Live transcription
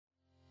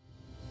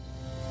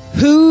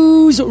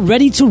Who's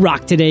ready to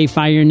rock today,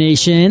 Fire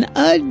Nation?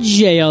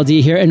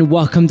 JLD here, and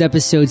welcome to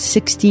episode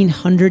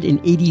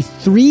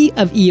 1683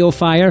 of EO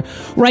Fire,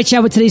 where I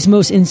chat with today's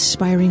most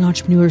inspiring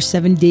entrepreneurs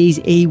 7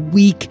 days a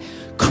week.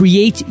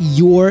 Create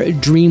your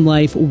dream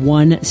life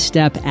one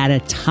step at a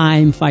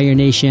time, Fire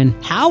Nation.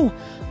 How?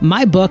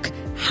 My book,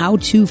 How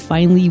to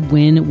Finally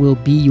Win, will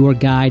be your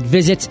guide.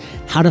 Visit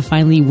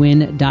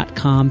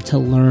howtofinallywin.com to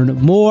learn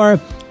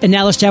more. And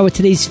now let's chat with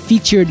today's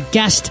featured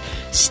guest,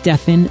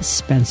 Stephan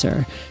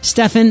Spencer.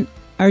 Stephan,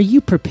 are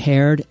you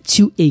prepared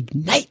to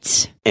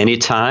ignite?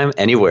 Anytime,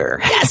 anywhere.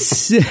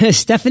 Yes!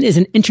 Stephan is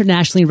an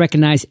internationally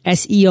recognized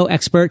SEO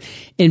expert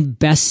and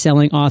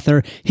best-selling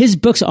author. His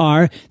books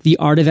are The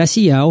Art of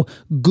SEO,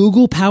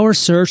 Google Power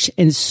Search,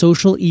 and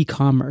Social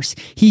eCommerce.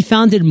 He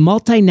founded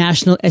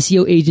multinational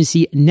SEO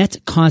agency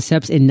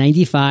Netconcepts in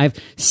 95,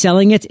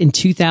 selling it in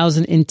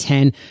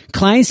 2010.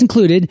 Clients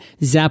included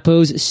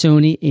Zappos,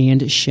 Sony,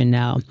 and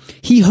Chanel.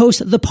 He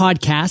hosts the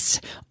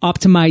podcasts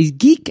Optimize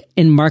Geek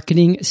and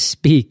Marketing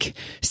Speak.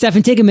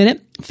 Stephan, take a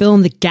minute, fill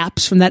in the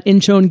gaps from that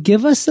intro, and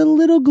give us a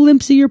little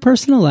glimpse of your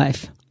personal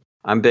life.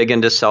 I'm big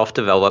into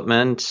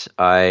self-development.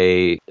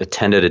 I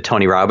attended a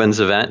Tony Robbins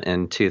event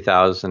in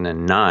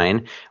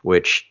 2009,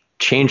 which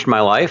changed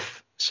my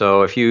life.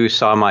 So if you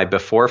saw my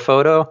before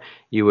photo,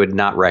 you would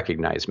not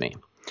recognize me.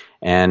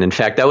 And in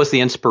fact, that was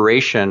the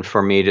inspiration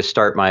for me to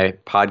start my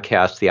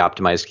podcast, The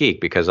Optimized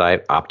Geek, because I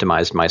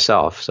optimized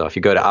myself. So if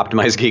you go to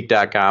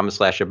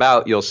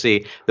optimizegeek.com/about, you'll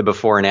see the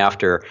before and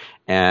after.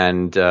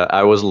 And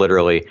I was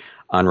literally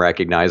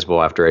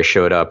unrecognizable after I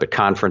showed up at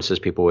conferences.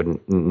 People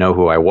wouldn't know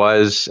who I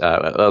was.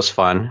 That was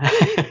fun.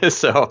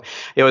 So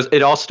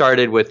it all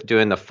started with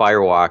doing the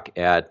firewalk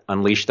at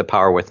Unleash the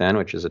Power Within,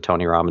 which is a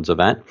Tony Robbins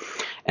event.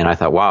 And I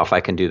thought, wow, if I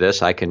can do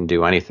this, I can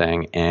do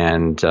anything.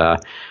 And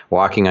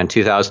walking on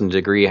 2,000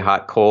 degree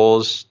hot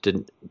coals,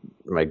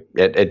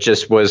 it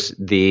just was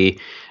the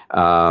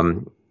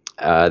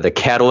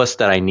catalyst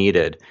that I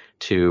needed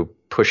to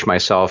push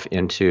myself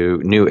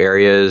into new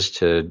areas,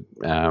 to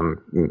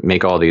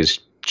make all these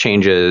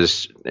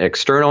changes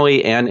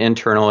externally and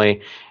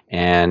internally,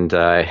 and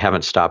I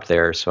haven't stopped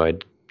there. So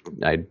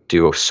I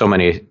do so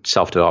many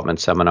self-development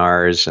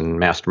seminars and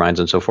masterminds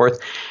and so forth,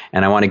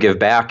 and I want to give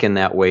back in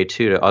that way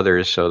too to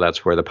others. So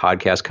that's where the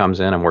podcast comes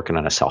in. I'm working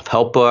on a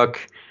self-help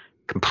book,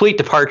 complete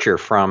departure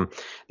from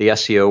the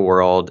SEO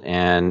world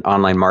and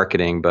online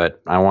marketing,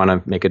 but I want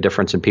to make a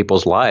difference in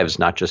people's lives,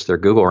 not just their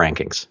Google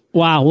rankings.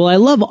 Wow. Well, I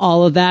love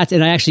all of that.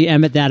 And I actually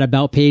am at that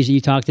About page that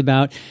you talked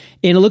about.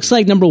 And it looks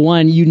like, number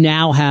one, you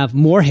now have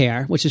more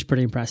hair, which is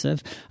pretty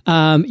impressive.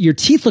 Your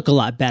teeth look a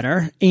lot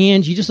better,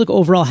 and you just look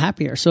overall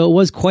happier. So it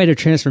was quite a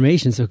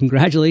transformation. So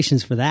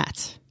congratulations for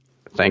that.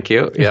 Thank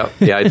you. Yeah,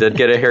 I did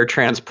get a hair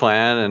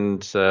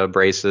transplant and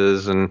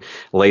braces and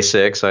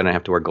LASIK, so I don't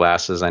have to wear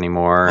glasses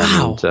anymore.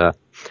 Wow. And,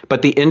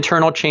 but the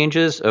internal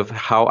changes of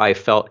how I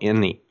felt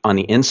on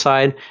the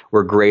inside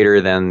were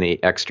greater than the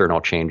external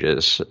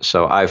changes.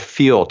 So I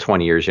feel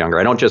 20 years younger.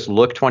 I don't just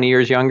look 20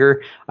 years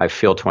younger. I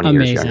feel 20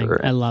 years younger.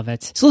 I love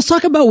it. So let's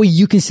talk about what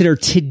you consider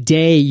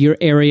today your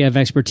area of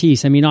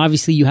expertise. I mean,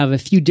 obviously you have a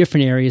few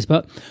different areas,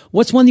 but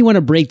what's one you want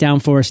to break down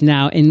for us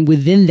now? And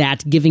within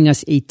that, giving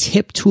us a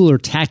tip, tool, or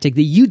tactic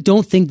that you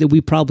don't think that we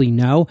probably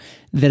know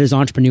that as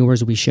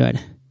entrepreneurs we should.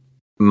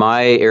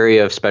 My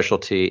area of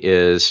specialty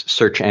is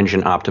search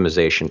engine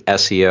optimization,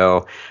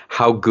 SEO,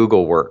 how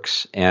Google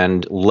works,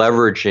 and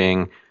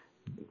leveraging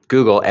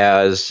Google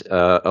as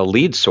a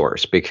lead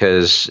source,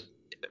 because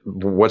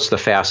what's the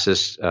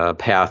fastest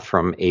path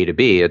from A to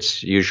B?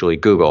 It's usually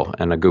Google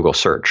and a Google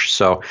search.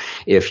 So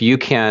if you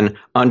can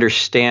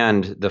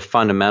understand the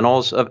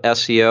fundamentals of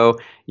SEO,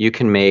 you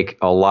can make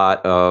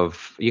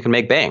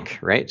bank,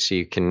 right? So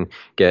you can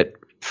get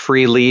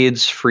free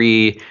leads,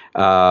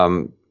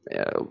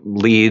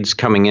 leads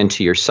coming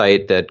into your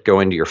site that go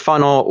into your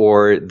funnel,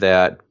 or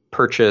that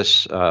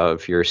purchase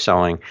if you're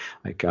selling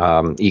like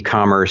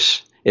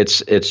eCommerce.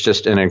 It's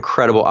just an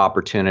incredible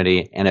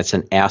opportunity, and it's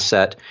an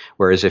asset.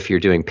 Whereas if you're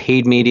doing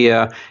paid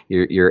media,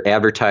 you're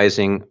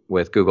advertising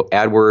with Google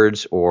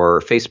AdWords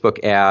or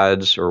Facebook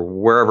ads or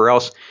wherever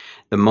else,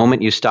 the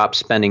moment you stop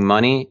spending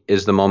money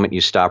is the moment you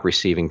stop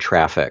receiving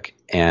traffic,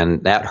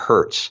 and that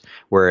hurts.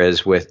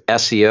 Whereas with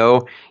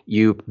SEO,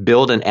 you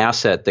build an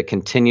asset that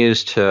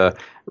continues to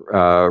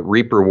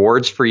reap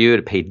rewards for you,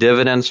 to pay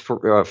dividends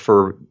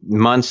for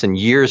months and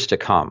years to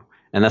come.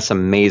 And that's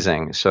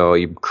amazing. So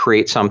you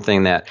create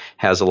something that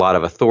has a lot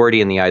of authority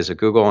in the eyes of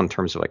Google in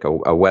terms of like a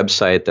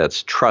website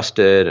that's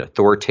trusted,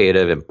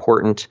 authoritative,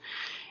 important.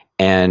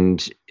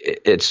 And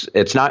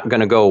it's not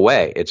going to go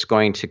away. It's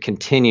going to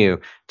continue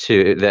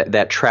to,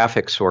 that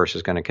traffic source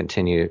is going to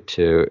continue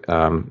to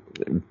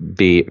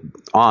be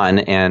on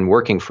and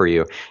working for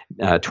you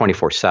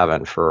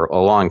 24/7 for a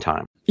long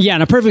time. Yeah,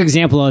 and a perfect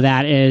example of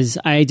that is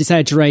I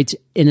decided to write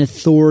an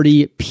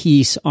authority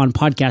piece on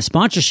podcast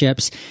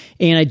sponsorships,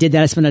 and I did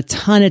that. I spent a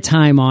ton of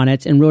time on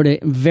it and wrote a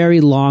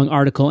very long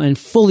article and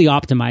fully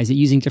optimized it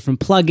using different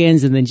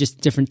plugins and then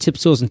just different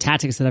tips, tools, and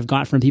tactics that I've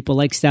got from people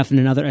like Stephan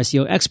and other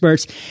SEO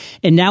experts.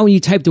 And now when you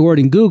type the word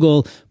in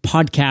Google,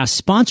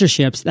 podcast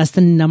sponsorships, that's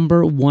the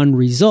number one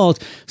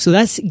result. So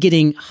that's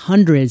getting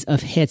hundreds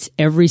of hits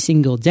every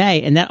single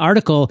day. And that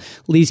article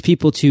leads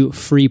people to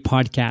free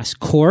podcast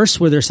course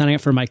where they're signing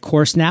up for my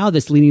course now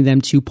that's leading them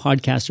to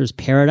Podcasters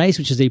Paradise,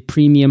 which is a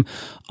premium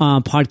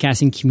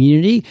podcasting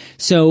community.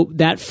 So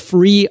that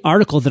free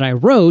article that I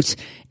wrote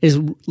is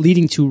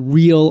leading to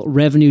real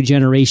revenue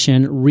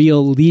generation,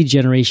 real lead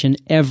generation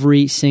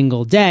every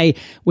single day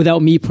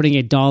without me putting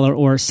a dollar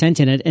or a cent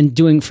in it and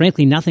doing,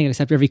 frankly, nothing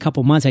except every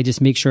couple months, I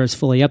just make sure it's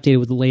fully updated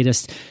with the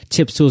latest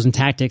tips, tools, and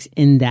tactics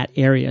in that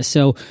area.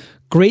 So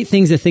great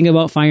things to think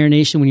about, Fire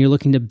Nation, when you're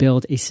looking to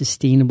build a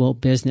sustainable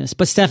business.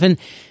 But Stephan,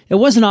 it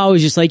wasn't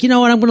always just like, you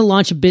know what, I'm going to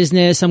launch a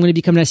business. I'm going to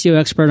become an SEO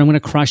expert. I'm going to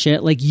crush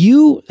it. Like,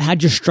 you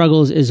had your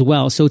struggles as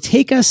well. So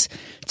take us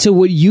to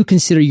what you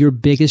consider your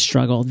biggest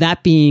struggle,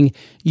 that being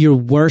your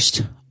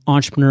worst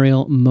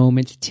entrepreneurial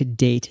moment to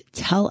date.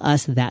 Tell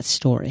us that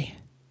story.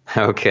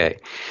 Okay.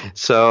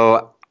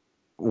 So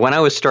when I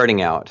was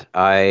starting out,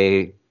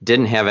 I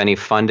didn't have any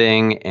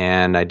funding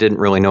and I didn't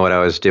really know what I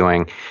was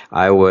doing.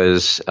 I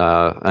was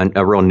a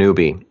real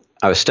newbie.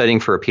 I was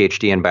studying for a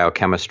PhD in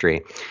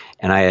biochemistry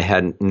and I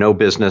had no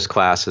business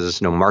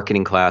classes, no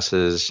marketing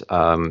classes.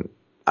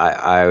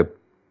 I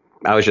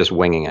was just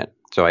winging it.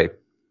 So I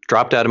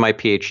dropped out of my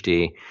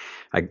PhD.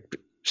 I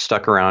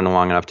stuck around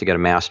long enough to get a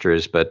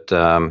master's, but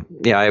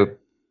I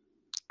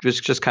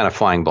was just kind of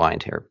flying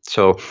blind here.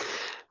 So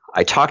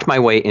I talked my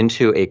way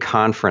into a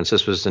conference.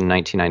 This was in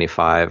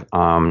 1995.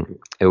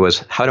 It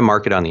was How to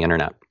Market on the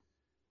Internet.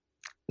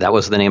 That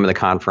was the name of the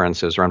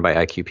conference. It was run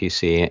by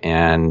IQPC.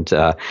 And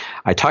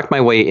I talked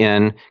my way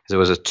in because it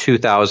was a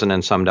 $2,000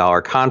 and some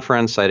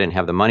conference. I didn't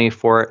have the money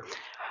for it.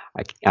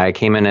 I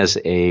came in as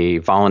a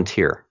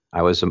volunteer.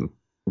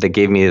 They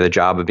gave me the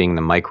job of being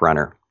the mic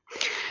runner.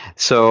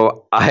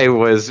 So I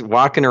was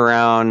walking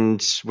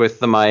around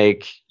with the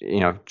mic,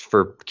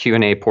 for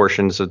Q&A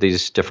portions of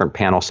these different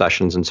panel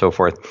sessions and so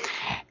forth.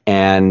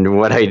 And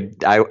what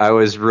I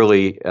was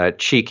really a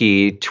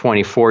cheeky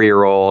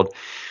 24-year-old.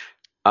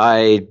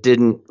 I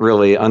didn't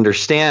really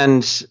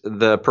understand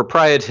the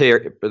propriety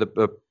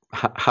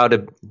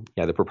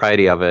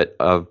of it,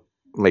 of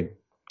like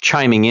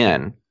chiming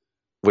in,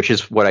 which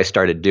is what I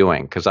started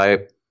doing because I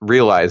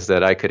realized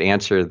that I could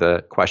answer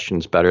the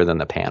questions better than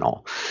the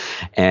panel.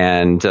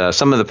 And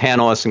some of the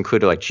panelists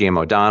included like GM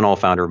O'Donnell,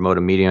 founder of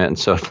Moda Media and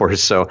so forth.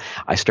 So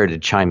I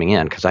started chiming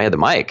in because I had the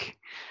mic.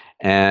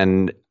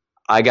 And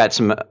I got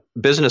some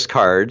business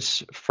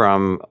cards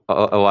from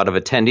a lot of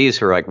attendees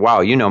who are like,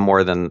 wow, you know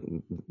more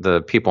than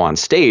the people on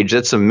stage.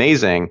 That's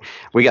amazing.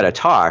 We got to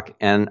talk.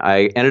 And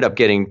I ended up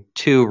getting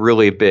two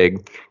really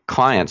big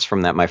clients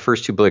from that. My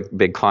first two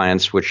big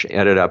clients, which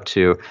added up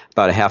to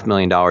about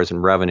 $500,000 in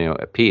revenue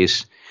a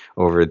piece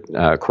over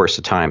the course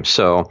of time.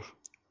 So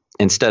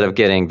instead of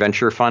getting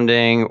venture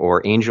funding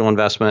or angel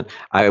investment,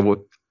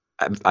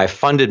 I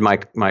funded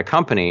my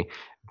company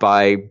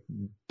by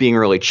being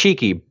really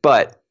cheeky,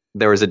 but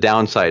there was a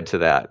downside to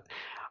that.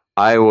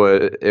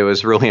 It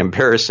was really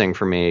embarrassing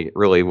for me. It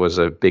really was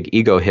a big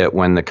ego hit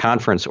when the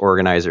conference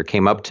organizer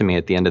came up to me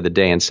at the end of the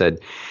day and said,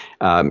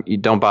 you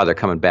don't bother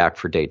coming back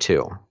for day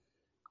two.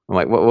 I'm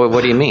like,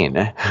 what do you mean?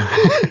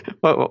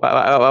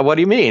 What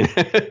do you mean?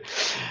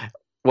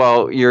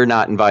 Well, you're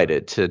not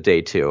invited to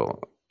day two.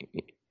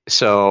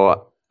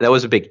 So that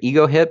was a big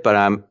ego hit, but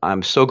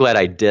I'm so glad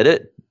I did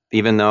it,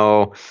 even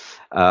though,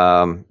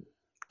 that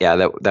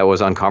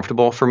was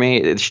uncomfortable for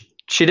me.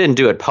 She didn't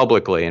do it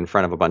publicly in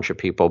front of a bunch of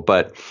people,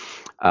 but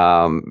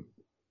I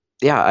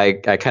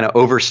kind of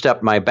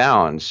overstepped my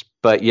bounds.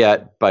 But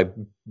yet, by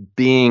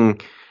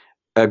being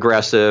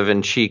aggressive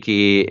and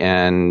cheeky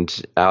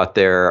and out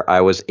there,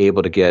 I was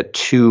able to get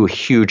two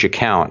huge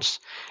accounts.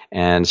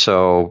 And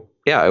so,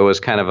 it was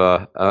kind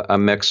of a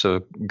mix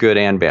of good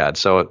and bad.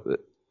 So,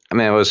 I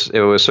mean, it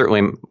was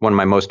certainly one of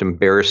my most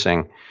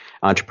embarrassing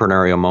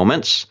entrepreneurial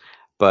moments,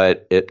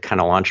 but it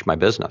kind of launched my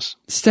business.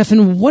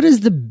 Stephan, what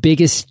is the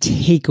biggest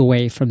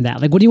takeaway from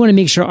that? Like, what do you want to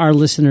make sure our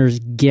listeners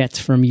get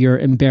from your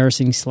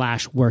embarrassing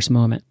 / worst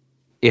moment?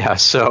 Yeah,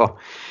 so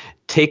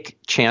take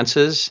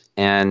chances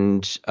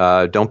and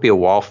don't be a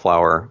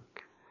wallflower.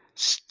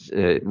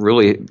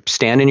 Really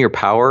stand in your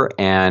power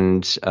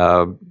and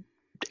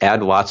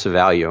add lots of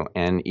value.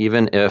 And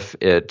even if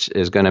it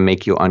is going to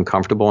make you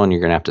uncomfortable and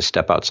you're going to have to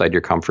step outside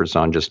your comfort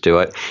zone, just do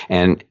it.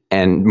 And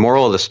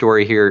moral of the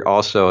story here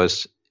also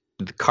is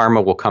the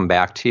karma will come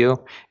back to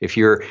you. If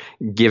you're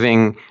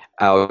giving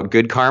out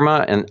good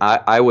karma, and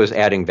I was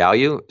adding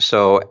value.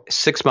 So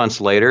 6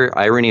 months later,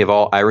 irony of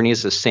all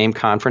ironies, the same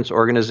conference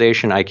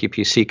organization,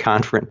 IQPC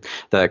conference,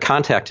 that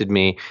contacted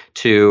me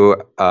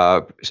to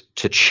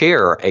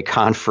chair a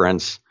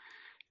conference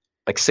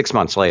like 6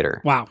 months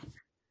later. Wow.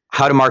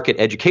 How to market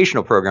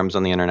educational programs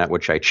on the internet,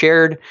 which I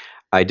chaired.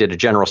 I did a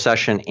general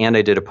session and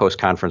I did a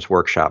post-conference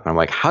workshop. And I'm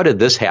like, how did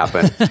this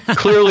happen?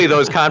 Clearly,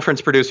 those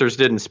conference producers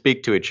didn't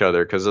speak to each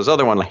other because this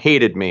other one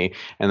hated me.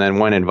 And then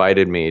one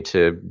invited me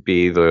to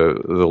be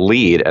the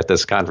lead at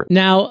this conference.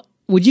 Now,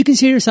 would you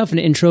consider yourself an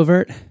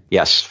introvert?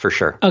 Yes, for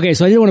sure. Okay,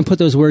 so I didn't want to put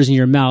those words in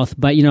your mouth,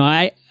 but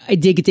I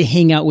did get to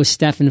hang out with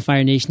Stephan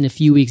Fire Nation a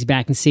few weeks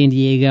back in San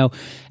Diego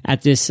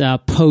at this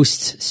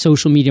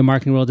post-social media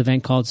marketing world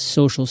event called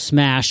Social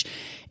Smash.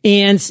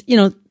 And,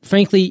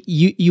 frankly,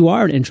 you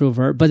are an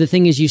introvert, but the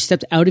thing is you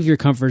stepped out of your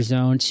comfort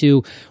zone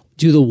to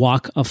do the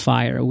Walk of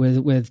Fire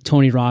with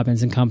Tony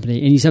Robbins and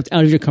company. And you stepped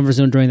out of your comfort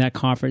zone during that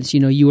conference.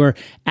 You were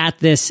at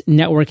this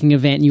networking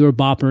event and you were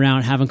bopping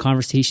around having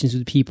conversations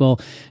with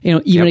people,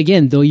 even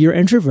again, though you're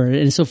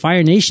introverted. And so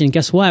Fire Nation,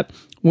 guess what?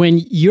 When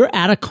you're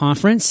at a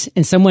conference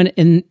and someone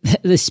in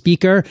the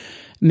speaker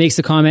makes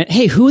a comment,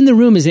 hey, who in the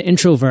room is an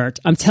introvert?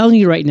 I'm telling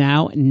you right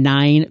now,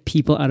 9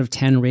 people out of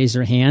 10 raise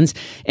their hands.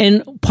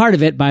 And part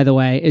of it, by the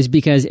way, is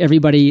because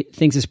everybody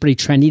thinks it's pretty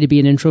trendy to be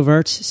an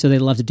introvert. So they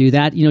love to do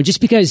that.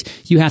 Just because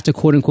you have to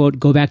quote unquote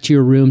go back to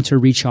your room to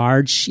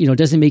recharge,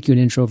 doesn't make you an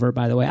introvert,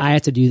 by the way. I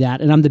have to do that.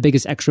 And I'm the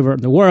biggest extrovert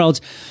in the world.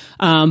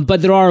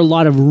 But there are a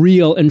lot of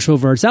real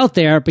introverts out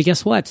there. But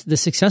guess what? The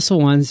successful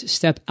ones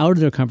step out of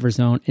their comfort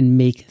zone and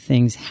make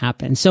things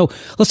happen. So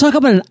let's talk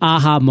about an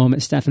aha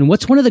moment, Stephan.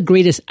 What's one of the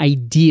greatest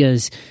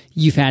ideas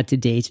you've had to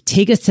date?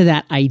 Take us to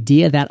that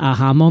idea, that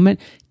aha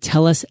moment.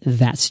 Tell us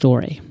that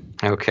story.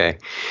 Okay.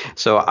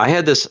 So I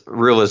had this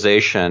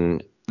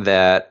realization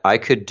that I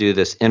could do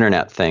this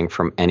internet thing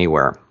from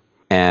anywhere.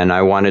 And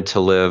I wanted to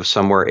live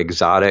somewhere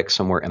exotic,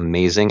 somewhere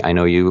amazing. I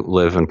know you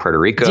live in Puerto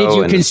Rico. Did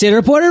you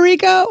consider Puerto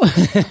Rico?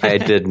 I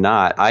did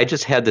not. I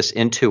just had this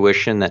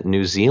intuition that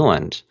New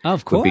Zealand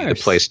would be the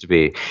place to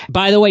be.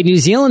 By the way, New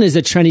Zealand is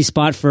a trendy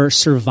spot for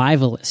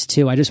survivalists,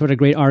 too. I just read a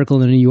great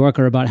article in the New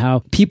Yorker about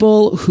how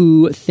people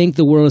who think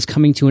the world is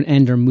coming to an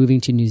end are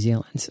moving to New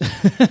Zealand.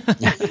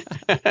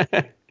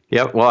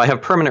 Yep. Well, I have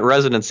permanent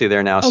residency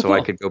there now, so cool. I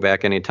could go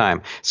back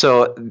anytime.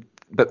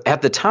 But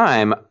at the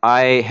time,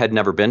 I had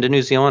never been to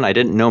New Zealand. I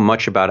didn't know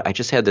much about it. I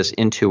just had this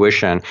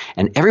intuition.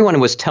 And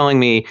everyone was telling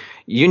me,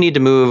 you need to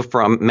move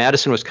from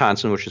Madison,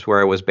 Wisconsin, which is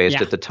where I was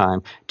based at the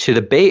time, to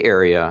the Bay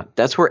Area.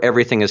 That's where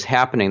everything is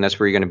happening. That's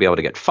where you're going to be able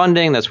to get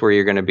funding. That's where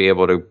you're going to be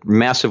able to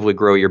massively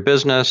grow your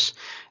business.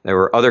 There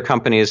were other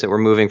companies that were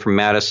moving from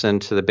Madison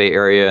to the Bay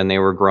Area, and they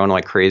were growing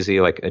like crazy,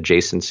 like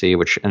Adjacency,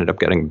 which ended up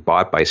getting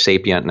bought by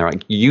Sapient. And they're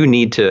like, you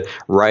need to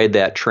ride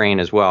that train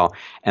as well.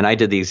 And I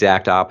did the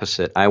exact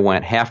opposite. I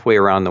went halfway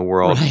around the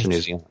world to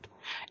New Zealand.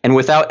 And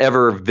without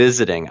ever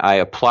visiting, I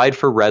applied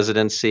for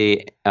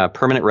residency,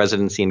 permanent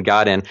residency, and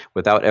got in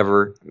without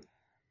ever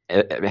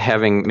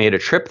having made a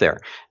trip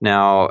there.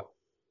 Now,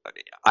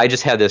 I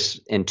just had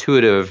this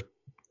intuitive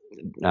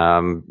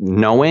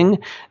knowing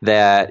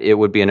that it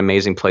would be an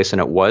amazing place,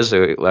 and it was.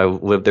 I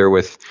lived there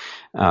with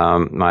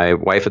my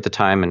wife at the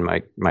time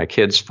and my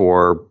kids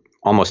for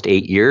almost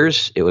 8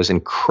 years. It was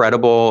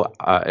incredible.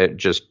 It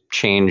just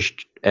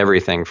changed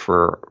everything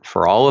for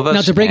all of us.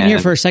 Now, to break in here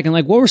for a second,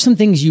 what were some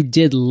things you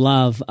did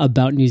love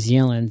about New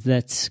Zealand?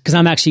 Because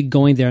I'm actually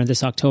going there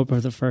this October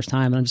for the first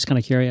time, and I'm just kind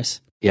of curious.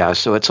 Yeah,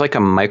 so it's like a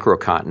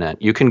microcontinent.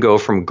 You can go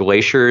from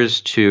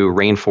glaciers to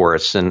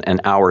rainforests in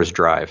an hour's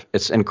drive.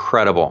 It's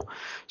incredible.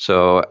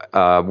 So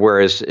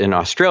whereas in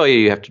Australia,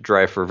 you have to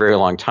drive for a very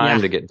long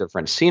time to get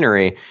different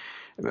scenery,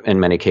 in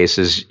many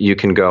cases, you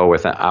can go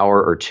with an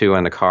hour or two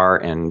in the car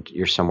and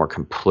you're somewhere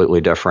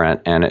completely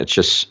different. And it's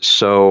just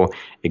so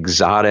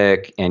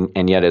exotic,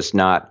 and yet it's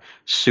not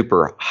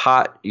super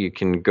hot. You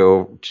can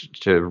go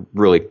to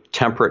really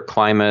temperate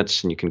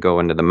climates, and you can go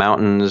into the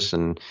mountains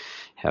and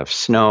have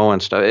snow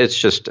and stuff. It's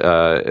just,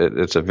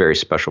 it's a very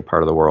special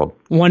part of the world.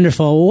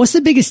 Wonderful. What's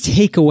the biggest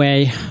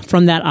takeaway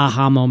from that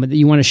aha moment that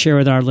you want to share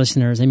with our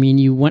listeners? I mean,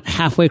 you went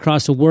halfway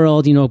across the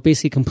world,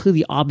 basically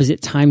completely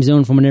opposite time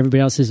zone from when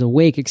everybody else is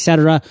awake,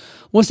 etc.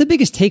 What's the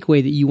biggest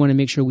takeaway that you want to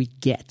make sure we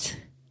get?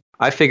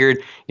 I figured,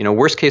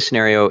 worst case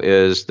scenario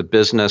is the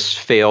business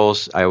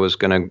fails. I was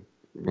going to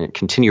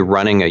continue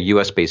running a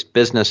US-based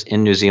business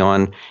in New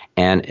Zealand,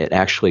 and it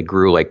actually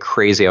grew like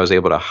crazy. I was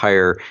able to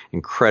hire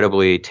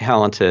incredibly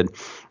talented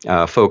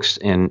folks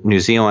in New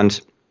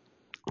Zealand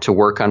to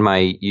work on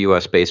my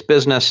US-based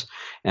business,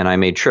 and I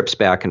made trips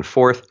back and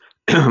forth,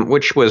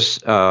 which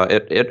was,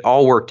 it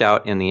all worked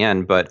out in the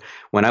end. But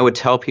when I would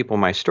tell people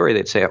my story,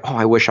 they'd say, oh,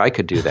 I wish I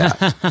could do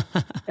that.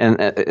 And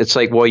it's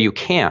like, well, you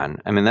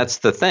can. I mean, that's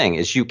the thing,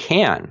 is you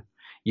can.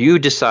 You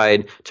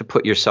decide to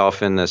put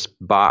yourself in this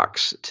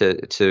box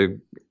to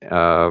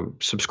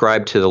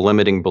subscribe to the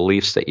limiting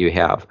beliefs that you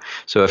have.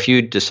 So if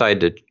you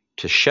decide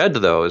to shed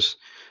those,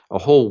 a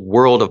whole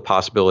world of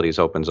possibilities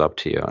opens up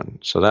to you. And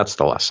so that's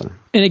the lesson.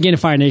 And again,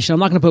 Fire Nation, I'm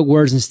not going to put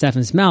words in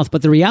Stephan's mouth,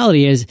 but the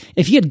reality is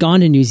if he had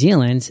gone to New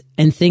Zealand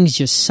and things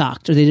just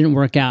sucked or they didn't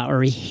work out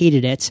or he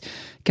hated it,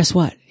 guess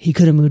what? He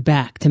could have moved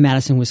back to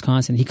Madison,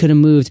 Wisconsin. He could have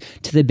moved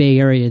to the Bay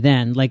Area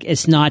then. Like,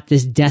 it's not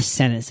this death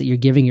sentence that you're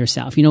giving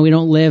yourself. You know, we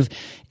don't live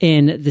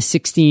in the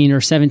 16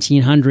 or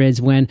 1700s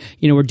when,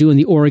 you know, we're doing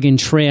the Oregon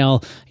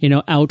Trail, you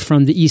know, out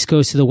from the East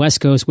Coast to the West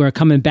Coast, where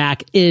coming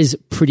back is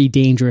pretty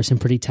dangerous and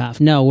pretty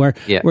tough. No,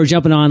 we're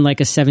jumping on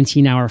like a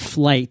 17-hour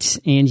flight,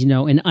 and, you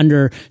know, in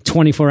under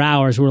 24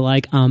 hours, we're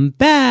like, I'm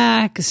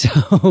back. So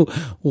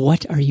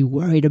what are you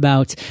worried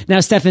about?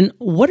 Now, Stephan,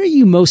 what are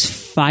you most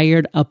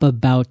fired up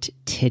about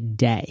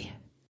today?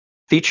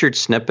 Featured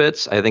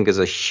snippets, I think, is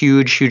a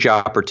huge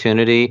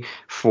opportunity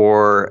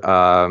for,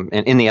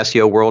 in the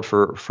SEO world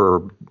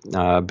for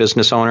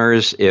business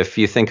owners. If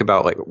you think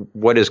about, like,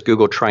 what is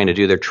Google trying to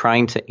do? They're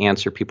trying to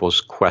answer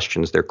people's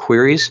questions, their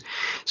queries.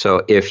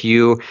 So if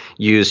you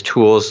use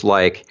tools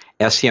like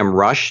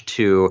SEMrush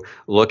to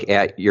look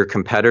at your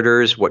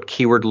competitors, what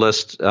keyword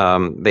lists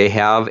they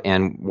have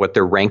and what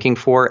they're ranking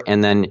for,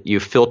 and then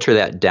you filter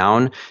that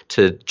down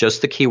to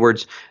just the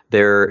keywords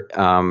they're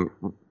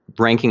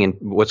ranking in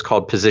what's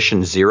called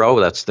position 0.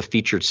 That's the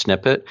featured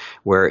snippet,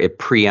 where it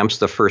preempts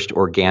the first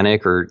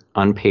organic or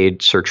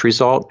unpaid search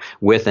result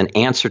with an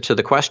answer to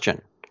the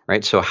question.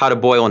 Right? So how to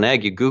boil an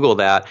egg, you Google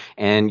that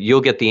and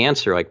you'll get the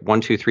answer, like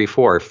 1, 2, 3,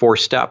 4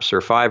 steps or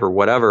 5 or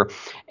whatever.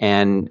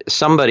 And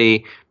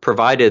somebody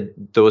provided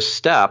those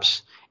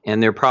steps,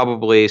 and they're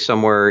probably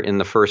somewhere in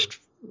the first,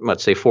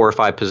 let's say, 4 or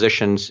 5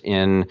 positions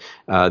in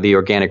the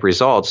organic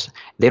results.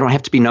 They don't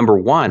have to be number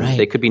 1. Right.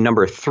 They could be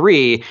number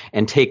 3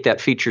 and take that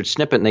featured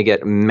snippet, and they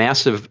get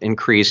massive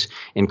increase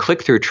in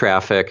click-through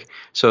traffic.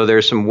 So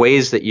there's some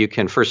ways that you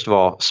can, first of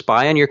all,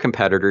 spy on your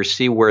competitors,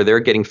 see where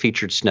they're getting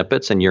featured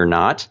snippets and you're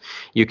not.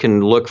 You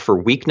can look for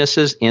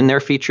weaknesses in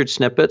their featured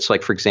snippets.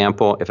 Like, for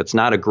example, if it's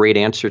not a great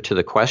answer to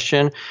the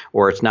question,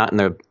 or it's not in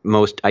the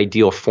most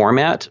ideal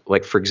format,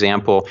 like, for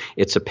example,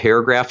 it's a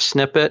paragraph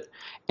snippet,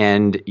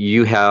 and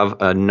you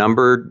have a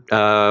numbered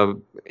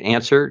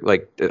answer,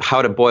 like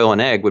how to boil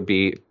an egg would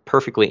be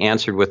perfectly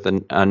answered with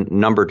a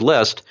numbered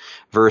list,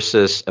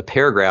 versus a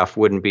paragraph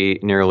wouldn't be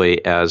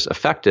nearly as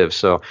effective.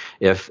 So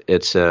if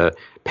it's a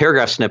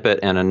paragraph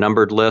snippet and a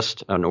numbered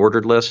list, an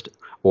ordered list,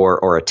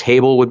 or a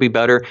table would be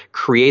better,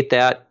 create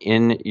that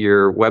in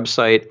your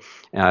website,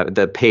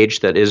 the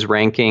page that is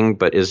ranking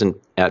but isn't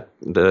at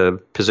the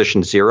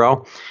position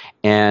 0.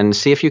 And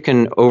see if you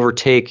can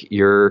overtake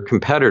your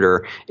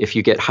competitor. If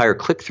you get higher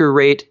click-through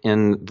rate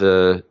in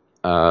the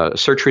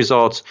search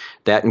results,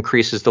 that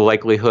increases the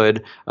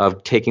likelihood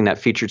of taking that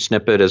featured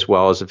snippet, as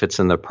well as if it's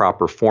in the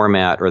proper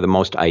format or the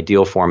most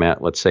ideal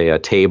format, let's say a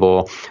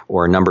table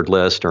or a numbered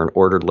list or an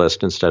ordered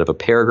list instead of a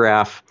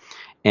paragraph.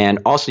 And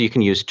also you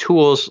can use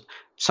tools,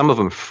 some of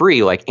them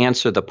free, like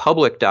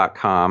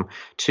answerthepublic.com,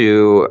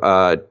 to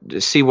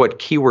see what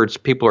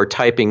keywords people are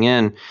typing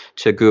in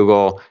to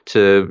Google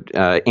to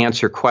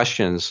answer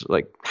questions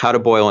like how to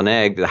boil an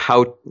egg, the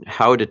how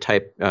to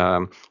type,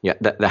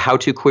 the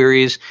how-to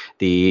queries,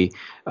 the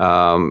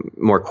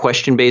more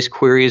question-based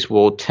queries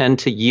will tend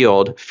to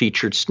yield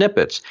featured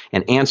snippets,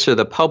 and Answer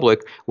the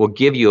Public will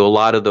give you a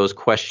lot of those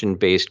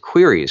question-based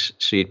queries.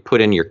 So you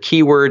put in your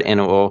keyword, and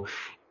it will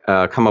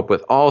come up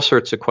with all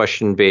sorts of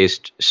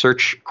question-based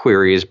search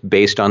queries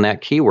based on that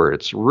keyword.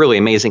 It's really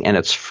amazing, and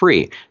it's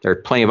free. There are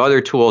plenty of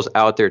other tools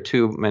out there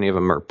too. Many of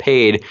them are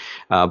paid,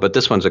 but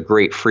this one's a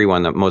great free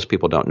one that most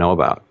people don't know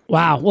about.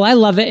 Wow. Well, I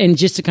love it. And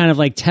just to kind of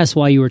like test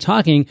while you were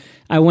talking,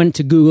 I went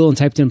to Google and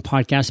typed in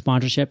podcast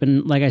sponsorship.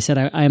 And like I said,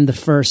 I am the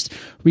first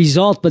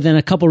result, but then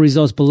a couple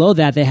results below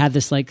that, they had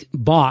this like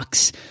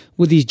box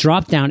with these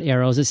drop-down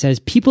arrows that says,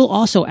 people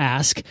also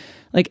ask,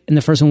 like, and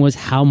the first one was,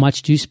 how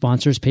much do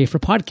sponsors pay for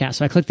podcasts?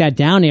 So I clicked that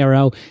down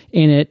arrow,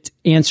 and it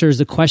answers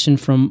the question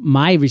from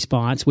my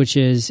response, which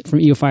is from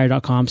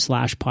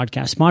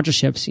eofire.com/podcast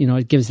sponsorships. You know,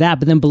 it gives that.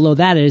 But then below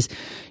that is,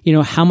 you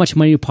know, how much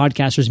money do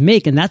podcasters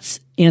make? And that's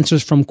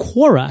answers from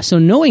Quora. So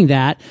knowing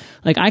that,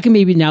 like, I can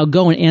maybe now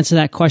go and answer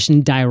that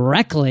question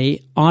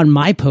directly on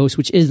my post,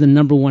 which is the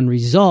number one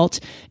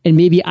result. And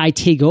maybe I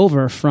take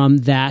over from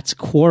that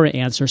Quora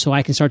answer, so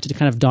I can start to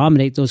kind of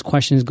dominate those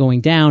questions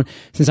going down,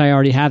 since I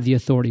already have the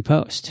authority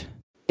post.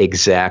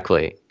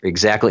 Exactly.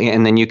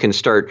 And then you can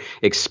start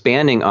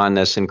expanding on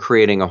this and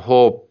creating a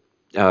whole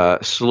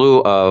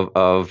slew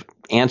of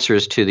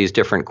answers to these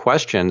different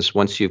questions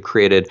once you've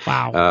created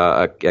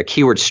a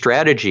keyword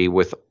strategy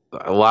with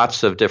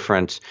lots of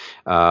different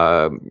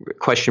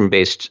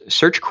question-based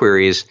search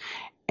queries,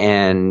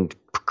 and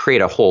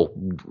create a whole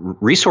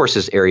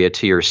resources area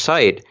to your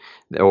site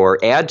or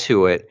add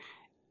to it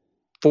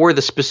for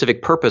the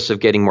specific purpose of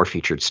getting more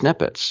featured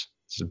snippets.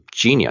 It's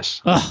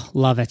genius. Oh,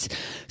 love it.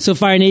 So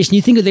Fire Nation,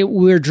 you think that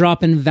we're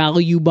dropping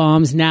value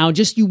bombs now.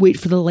 Just you wait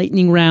for the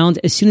lightning round.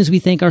 As soon as we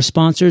thank our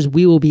sponsors,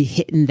 we will be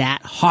hitting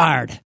that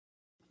hard.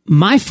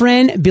 My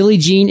friend Billy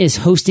Jean is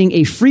hosting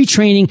a free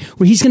training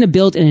where he's going to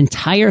build an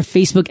entire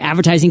Facebook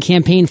advertising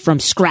campaign from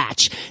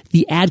scratch.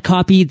 The ad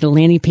copy, the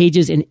landing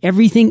pages, and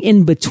everything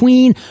in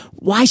between.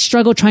 Why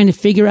struggle trying to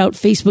figure out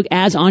Facebook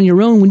ads on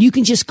your own when you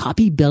can just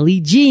copy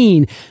Billy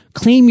Jean?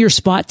 Claim your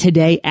spot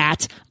today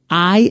at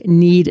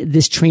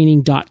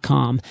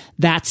ineedthistraining.com.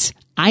 That's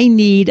I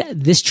need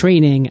this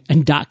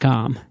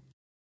training.com.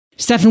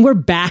 Stephan, we're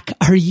back.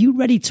 Are you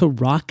ready to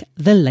rock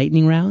the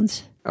lightning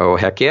rounds? Oh,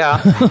 heck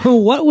yeah.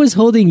 What was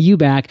holding you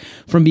back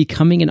from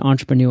becoming an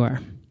entrepreneur?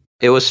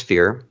 It was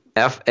fear.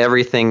 F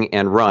everything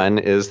and run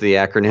is the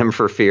acronym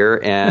for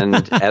fear. And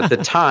at the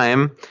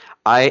time,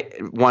 I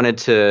wanted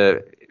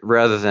to,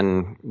 rather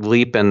than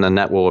leap and the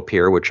net will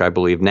appear, which I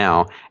believe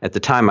now, at the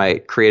time I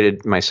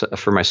created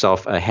for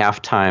myself a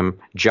half-time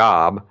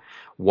job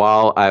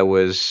while I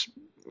was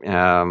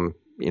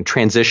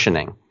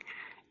transitioning.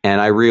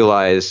 And I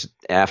realized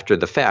after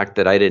the fact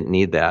that I didn't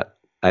need that.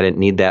 I didn't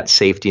need that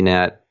safety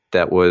net.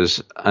 That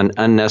was an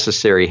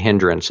unnecessary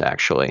hindrance,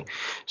 actually.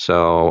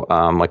 So,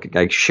 like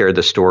I shared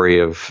the story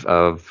of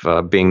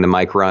being the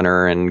mic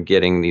runner and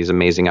getting these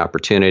amazing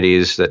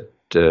opportunities that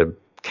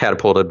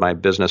catapulted my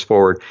business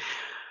forward.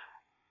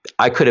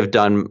 I could have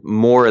done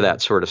more of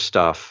that sort of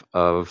stuff,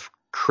 of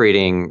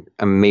creating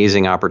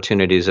amazing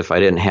opportunities, if I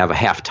didn't have a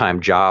half-time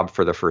job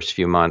for the first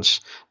few months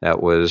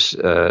that was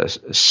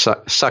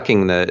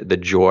sucking the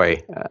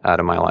joy out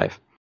of my life.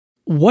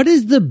 What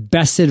is the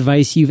best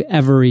advice you've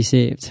ever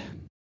received?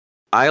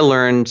 I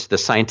learned the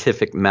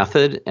scientific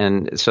method,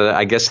 and so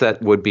I guess that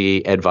would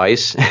be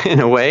advice in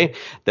a way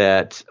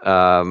that,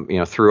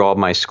 through all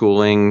my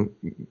schooling,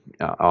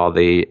 all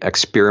the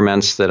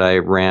experiments that I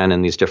ran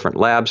in these different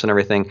labs and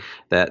everything,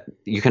 that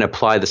you can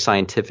apply the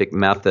scientific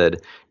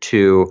method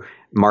to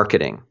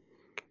marketing.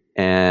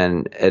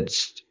 And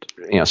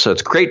so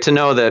it's great to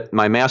know that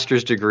my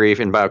master's degree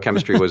in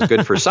biochemistry was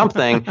good for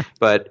something,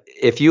 but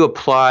if you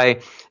apply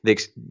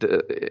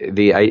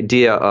the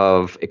idea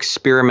of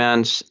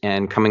experiments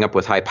and coming up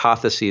with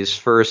hypotheses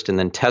first and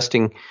then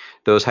testing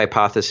those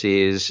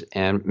hypotheses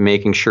and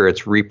making sure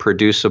it's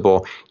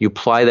reproducible, you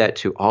apply that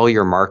to all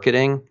your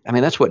marketing. I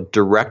mean, that's what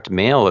direct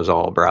mail is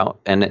all about.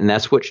 And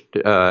that's what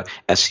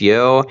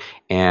SEO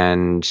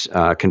and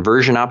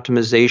conversion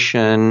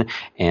optimization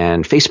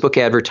and Facebook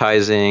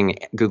advertising,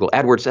 Google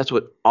AdWords, that's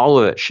what all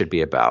of it should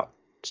be about.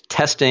 It's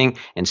testing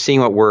and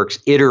seeing what works,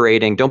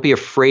 iterating. Don't be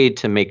afraid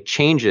to make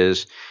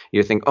changes.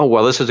 You think, oh,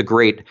 well, this is a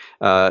great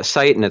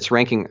site and it's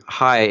ranking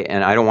high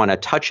and I don't want to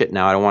touch it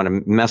now. I don't want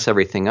to mess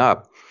everything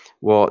up.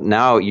 Well,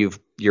 now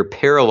you're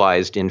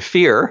paralyzed in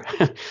fear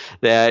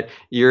that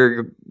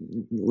you're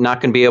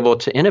not going to be able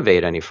to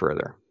innovate any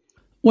further.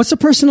 What's a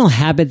personal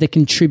habit that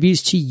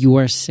contributes to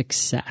your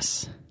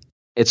success?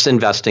 It's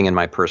investing in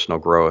my personal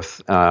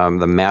growth.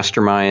 The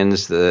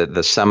masterminds,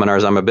 the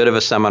seminars. I'm a bit of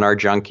a seminar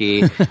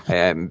junkie.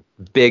 I'm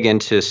big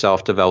into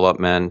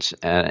self-development,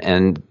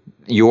 and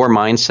your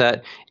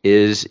mindset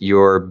is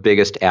your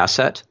biggest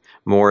asset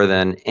more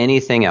than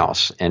anything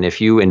else. And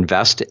if you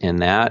invest in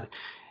that,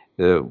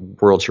 the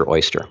world's your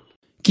oyster.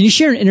 Can you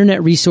share an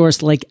internet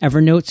resource like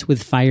Evernote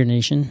with Fire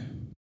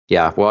Nation?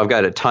 Yeah, well, I've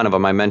got a ton of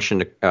them. I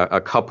mentioned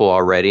a couple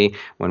already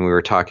when we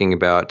were talking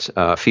about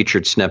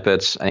featured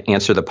snippets,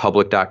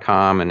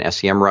 answerthepublic.com and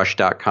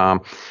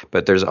semrush.com.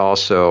 But there's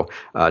also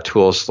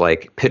tools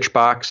like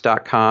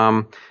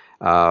pitchbox.com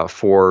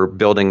for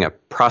building a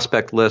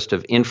prospect list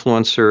of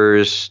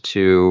influencers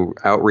to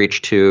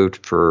outreach to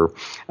for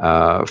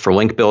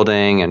link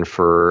building and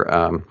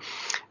for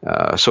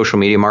social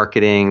media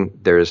marketing.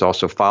 There's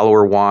also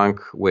FollowerWonk,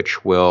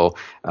 which will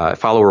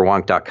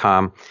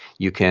followerwonk.com.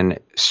 You can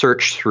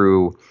search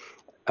through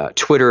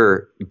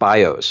Twitter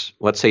bios.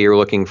 Let's say you're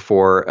looking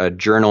for a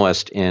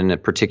journalist in a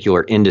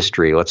particular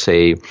industry. Let's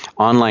say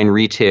online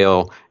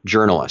retail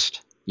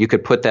journalist. You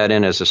could put that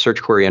in as a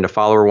search query into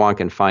FollowerWonk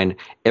and find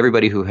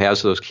everybody who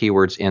has those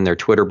keywords in their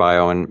Twitter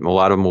bio, and a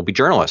lot of them will be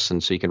journalists.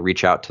 And so you can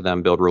reach out to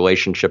them, build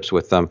relationships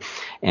with them,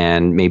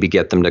 and maybe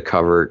get them to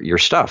cover your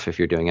stuff if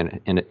you're doing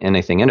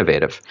anything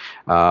innovative.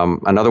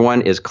 Another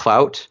one is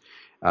Klout,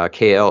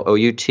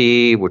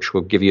 Klout, which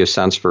will give you a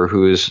sense for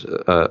who's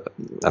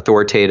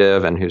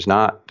authoritative and who's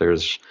not.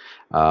 There's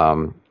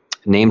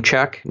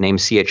Namecheck,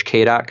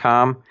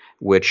 namechk.com,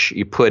 which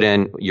you put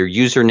in your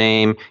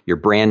username, your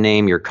brand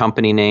name, your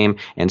company name,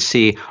 and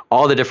see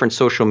all the different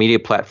social media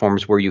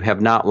platforms where you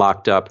have not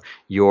locked up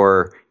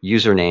your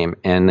username.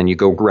 And then you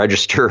go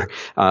register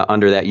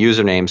under that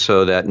username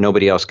so that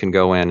nobody else can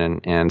go in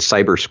and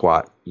cyber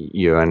squat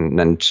you and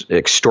then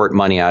extort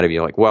money out of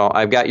you. Like, well,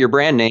 I've got your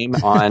brand name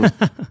on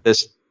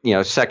this,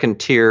 second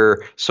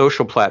tier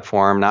social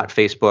platform, not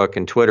Facebook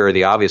and Twitter,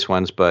 the obvious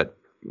ones, but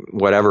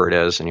whatever it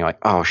is, and you're like,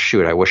 oh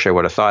shoot, I wish I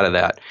would have thought of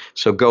that.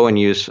 So go and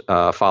use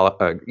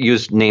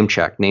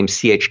Namecheck,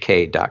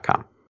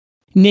 namechk.com.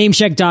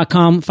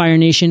 Namecheck.com, Fire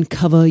Nation,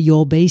 cover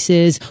your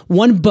bases.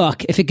 One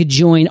book, if it could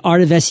join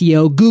Art of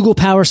SEO, Google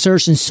Power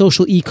Search, and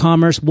social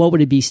e-commerce, what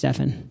would it be,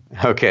 Stephan?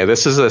 Okay,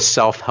 this is a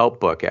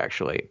self-help book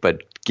actually,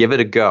 but give it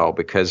a go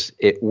because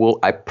it will,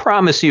 I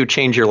promise you,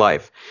 change your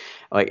life.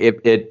 Like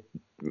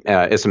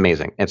it's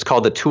amazing. It's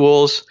called The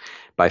Tools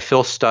by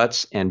Phil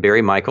Stutz and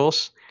Barry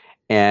Michaels.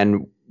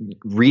 And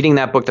reading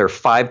that book, there are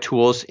 5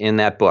 tools in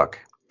that book.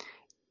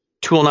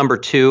 Tool number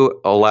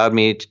 2 allowed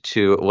me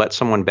to let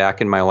someone back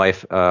in my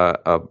life,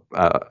 a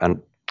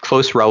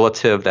close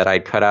relative that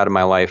I'd cut out of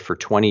my life for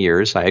 20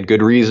 years. I had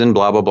good reason,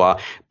 blah, blah, blah.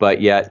 But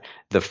yet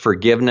the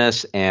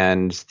forgiveness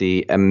and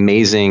the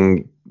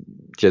amazing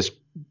just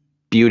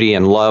beauty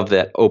and love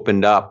that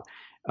opened up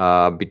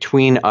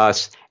between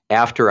us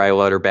after I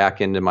let her back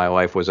into my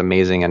life was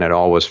amazing, and it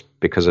all was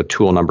because of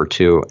tool number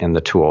 2 in the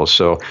tools.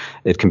 So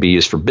it can be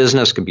used for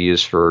business, can be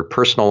used for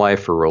personal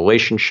life, for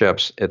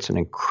relationships. It's an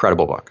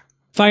incredible book.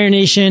 Fire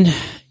Nation,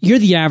 you're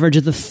the average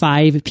of the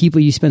 5 people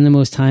you spend the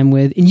most time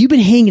with, and you've been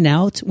hanging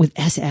out with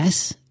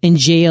SS and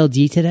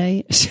JLD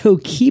today, so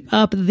keep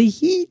up the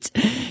heat.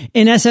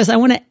 And SS, I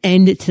want to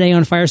end it today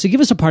on fire, so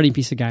give us a parting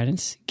piece of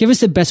guidance. Give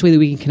us the best way that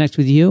we can connect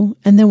with you,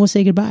 and then we'll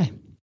say goodbye.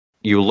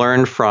 You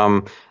learn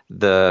from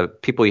the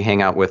people you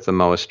hang out with the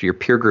most. Your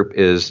peer group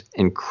is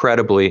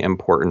incredibly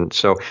important.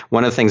 So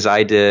one of the things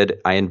I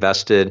did, I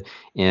invested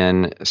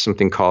in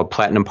something called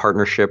Platinum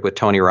Partnership with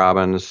Tony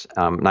Robbins.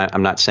 I'm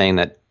not saying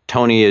that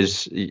Tony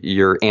is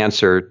your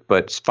answer,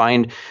 but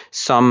find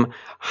some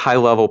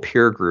high-level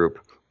peer group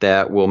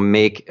that will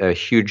make a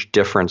huge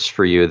difference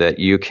for you, that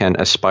you can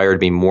aspire to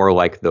be more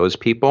like those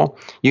people.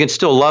 You can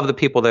still love the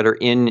people that are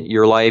in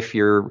your life,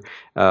 your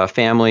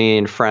family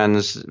and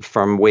friends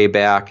from way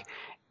back,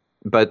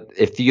 but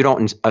if you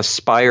don't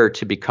aspire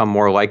to become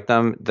more like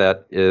them,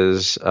 that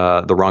is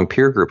the wrong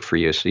peer group for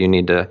you. So you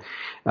need to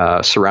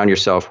surround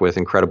yourself with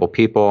incredible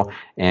people.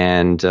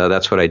 And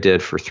that's what I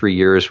did for 3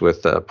 years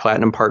with the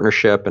Platinum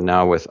Partnership and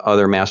now with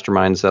other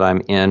masterminds that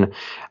I'm in.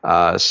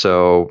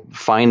 So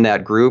find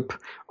that group.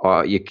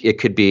 It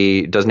could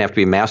be, doesn't have to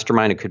be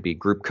mastermind. It could be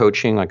group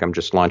coaching. Like I'm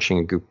just launching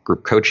a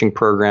group coaching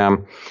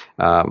program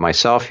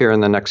myself here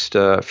in the next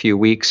few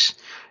weeks.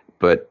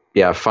 But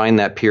yeah, find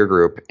that peer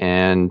group,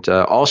 and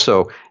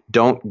also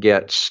don't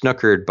get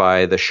snookered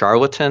by the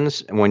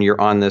charlatans when you're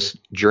on this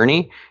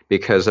journey,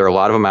 because there are a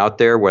lot of them out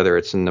there, whether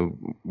it's in the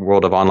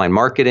world of online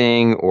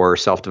marketing or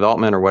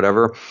self-development or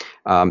whatever.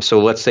 So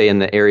let's say in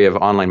the area of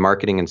online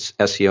marketing and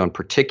SEO in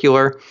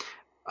particular,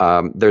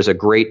 there's a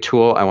great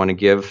tool I want to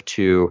give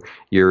to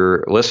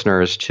your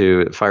listeners,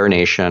 to Fire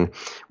Nation,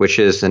 which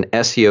is an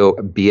SEO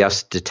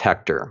BS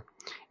detector.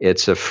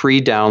 It's a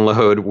free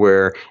download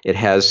where it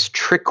has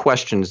trick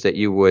questions that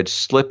you would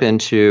slip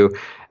into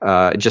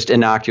just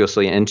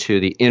innocuously into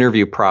the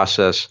interview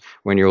process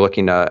when you're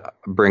looking to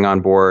bring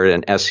on board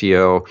an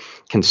SEO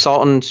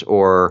consultant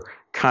or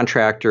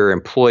contractor,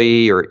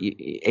 employee, or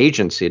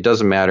agency. It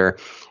doesn't matter.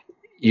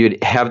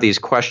 You'd have these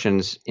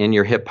questions in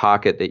your hip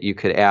pocket that you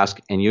could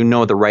ask, and you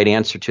know the right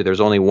answer to.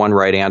 There's only one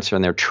right answer,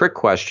 and they're trick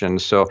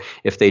questions. So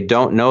if they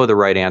don't know the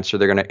right answer,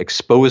 they're going to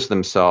expose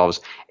themselves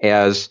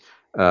as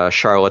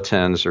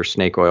charlatans or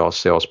snake oil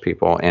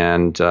salespeople,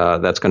 and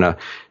that's going to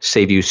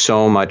save you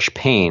so much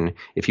pain.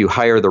 If you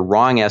hire the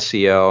wrong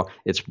SEO,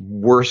 it's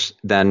worse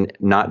than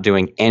not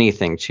doing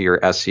anything to your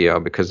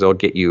SEO, because they'll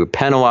get you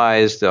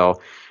penalized. They'll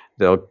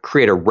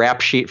create a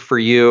rap sheet for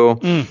you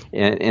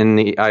in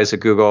the eyes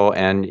of Google.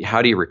 And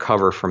how do you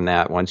recover from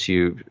that once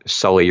you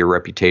sully your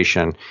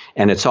reputation?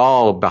 And it's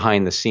all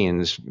behind the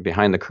scenes,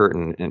 behind the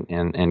curtain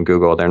in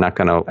Google. They're not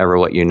going to ever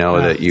let you know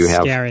that you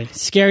have...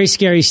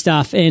 Scary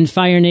stuff. And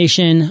Fire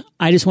Nation,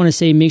 I just want to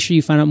say, make sure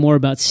you find out more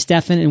about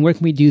Stephan, and where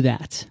can we do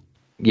that?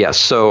 Yes.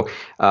 So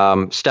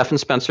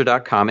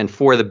StephanSpencer.com. And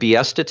for the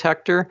BS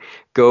detector,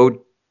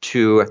 go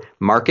to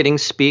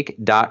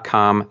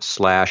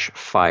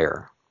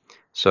marketingspeak.com/fire.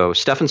 So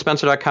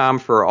StephanSpencer.com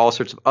for all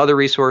sorts of other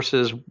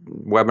resources,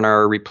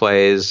 webinar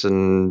replays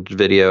and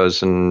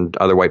videos and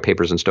other white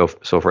papers and so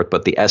forth.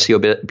 But the SEO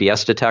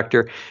BS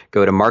detector,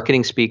 go to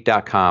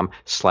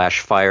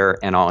marketingspeak.com/fire,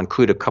 and I'll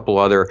include a couple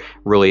other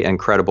really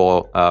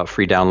incredible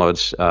free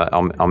downloads.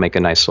 I'll make a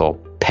nice little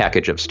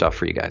package of stuff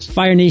for you guys.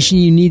 Fire Nation,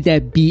 you need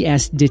that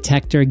BS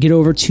detector. Get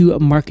over to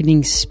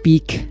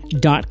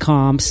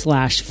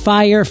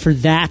marketingspeak.com/fire for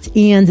that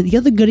and the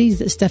other goodies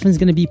that Stephan's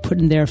going to be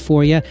putting there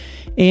for you.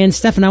 And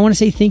Stephan, I want to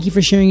say thank you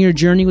for sharing your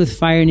journey with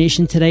Fire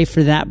Nation today.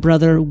 For that,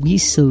 brother, we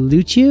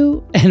salute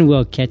you, and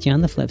we'll catch you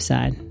on the flip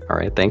side. All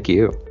right. Thank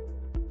you.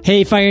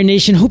 Hey, Fire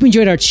Nation. Hope you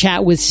enjoyed our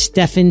chat with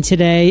Stephan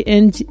today.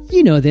 And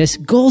you know this,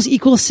 goals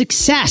equal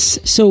success.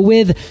 So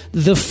with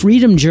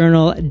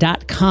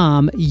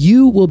thefreedomjournal.com,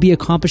 you will be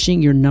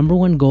accomplishing your number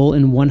one goal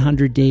in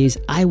 100 days.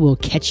 I will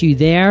catch you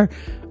there,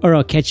 or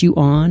I'll catch you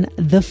on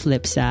the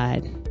flip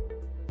side.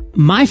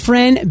 My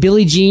friend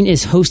Billy Jean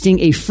is hosting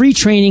a free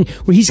training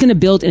where he's going to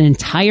build an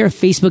entire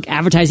Facebook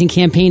advertising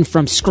campaign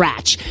from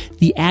scratch.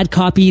 The ad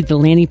copy, the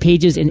landing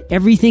pages, and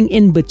everything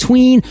in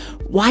between.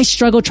 Why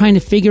struggle trying to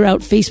figure out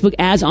Facebook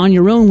ads on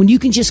your own when you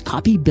can just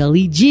copy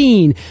Billy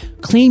Jean?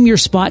 Claim your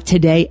spot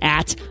today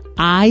at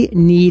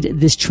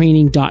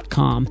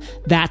ineedthistraining.com.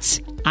 That's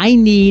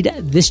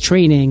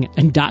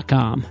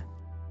ineedthistraining.com.